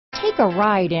Take a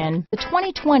ride in the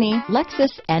 2020 Lexus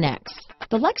NX.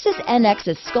 The Lexus NX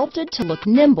is sculpted to look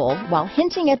nimble while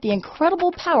hinting at the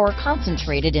incredible power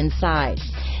concentrated inside.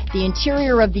 The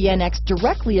interior of the NX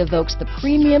directly evokes the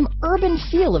premium urban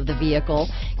feel of the vehicle,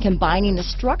 combining the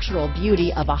structural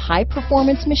beauty of a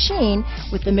high-performance machine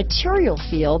with the material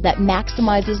feel that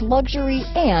maximizes luxury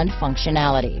and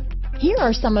functionality. Here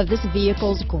are some of this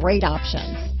vehicle's great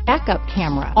options: backup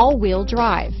camera, all-wheel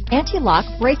drive, anti-lock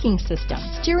braking system,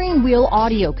 steering wheel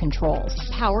audio controls,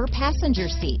 power passenger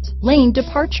seat, lane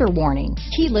departure warning,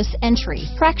 keyless entry,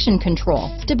 traction control,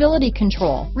 stability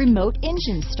control, remote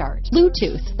engine start,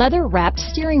 Bluetooth, leather-wrapped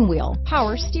steering wheel,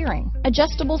 power steering,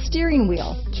 adjustable steering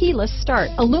wheel, keyless start,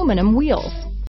 aluminum wheels.